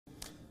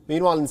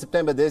Meanwhile, in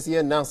September this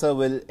year, NASA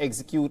will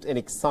execute an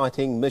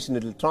exciting mission.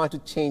 It will try to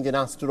change an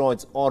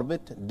asteroid's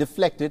orbit,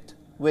 deflect it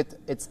with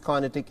its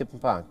kinetic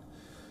impact.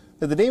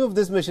 Now, the name of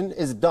this mission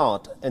is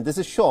DART, and this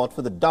is short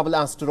for the Double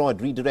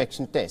Asteroid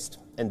Redirection Test.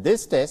 And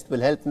this test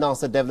will help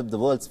NASA develop the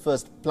world's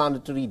first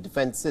planetary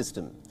defense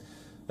system,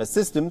 a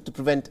system to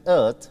prevent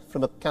Earth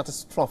from a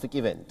catastrophic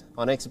event.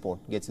 Our next report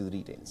gets you the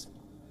details.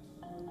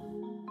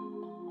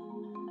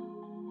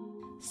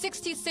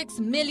 66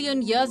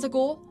 million years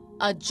ago,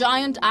 a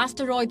giant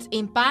asteroid's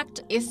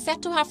impact is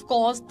said to have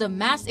caused the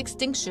mass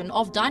extinction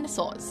of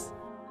dinosaurs.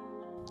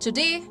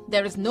 Today,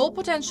 there is no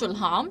potential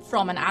harm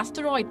from an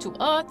asteroid to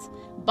Earth,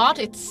 but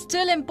it's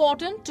still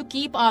important to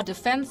keep our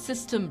defense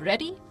system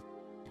ready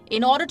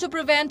in order to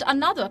prevent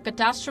another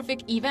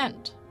catastrophic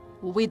event.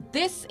 With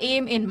this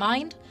aim in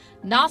mind,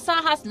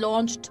 NASA has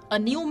launched a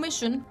new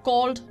mission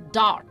called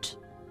DART,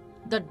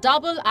 the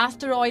Double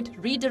Asteroid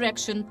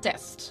Redirection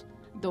Test,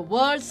 the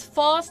world's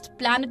first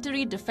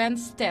planetary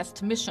defense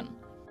test mission.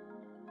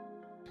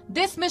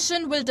 This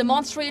mission will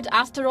demonstrate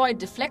asteroid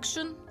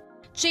deflection,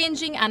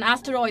 changing an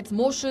asteroid's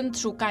motion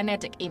through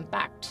kinetic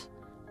impact.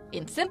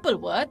 In simple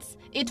words,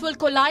 it will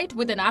collide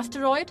with an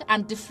asteroid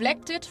and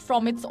deflect it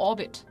from its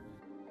orbit.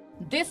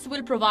 This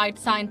will provide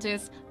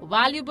scientists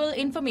valuable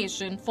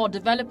information for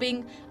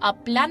developing a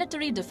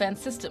planetary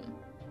defense system.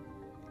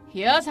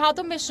 Here's how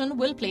the mission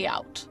will play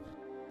out.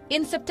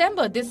 In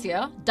September this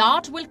year,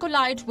 DART will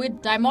collide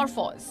with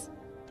Dimorphos,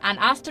 an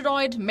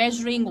asteroid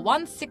measuring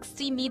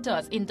 160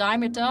 meters in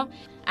diameter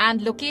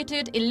and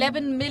located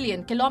 11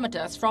 million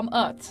kilometers from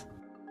Earth.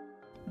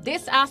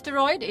 This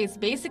asteroid is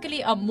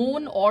basically a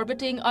moon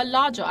orbiting a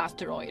larger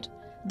asteroid.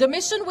 The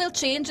mission will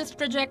change its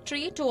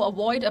trajectory to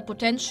avoid a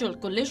potential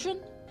collision.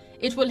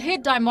 It will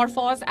hit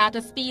Dimorphos at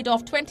a speed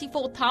of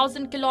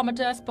 24,000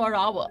 kilometers per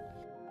hour.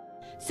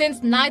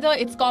 Since neither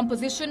its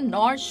composition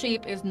nor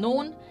shape is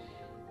known,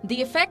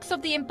 the effects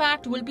of the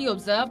impact will be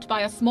observed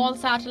by a small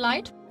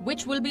satellite,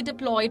 which will be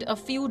deployed a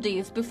few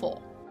days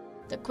before.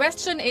 The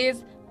question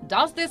is,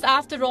 does this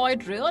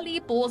asteroid really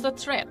pose a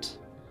threat?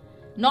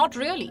 Not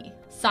really.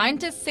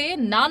 Scientists say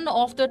none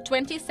of the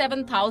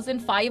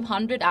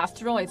 27,500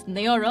 asteroids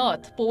near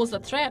Earth pose a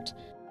threat.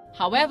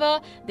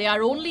 However, they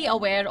are only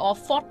aware of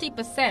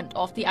 40%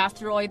 of the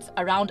asteroids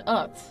around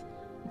Earth.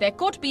 There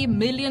could be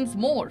millions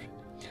more.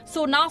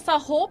 So NASA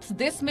hopes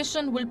this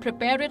mission will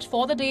prepare it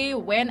for the day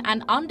when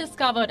an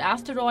undiscovered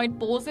asteroid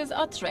poses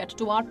a threat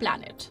to our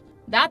planet.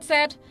 That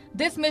said,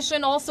 this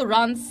mission also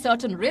runs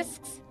certain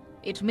risks.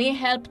 It may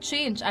help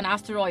change an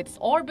asteroid's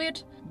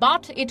orbit,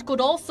 but it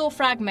could also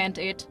fragment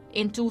it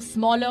into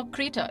smaller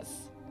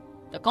craters,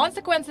 the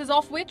consequences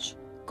of which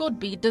could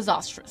be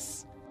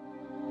disastrous.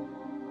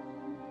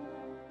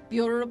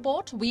 Bureau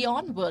Report,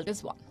 WION World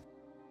is One.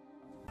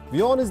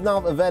 WION is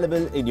now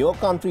available in your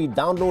country.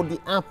 Download the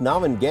app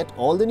now and get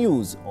all the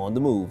news on the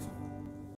move.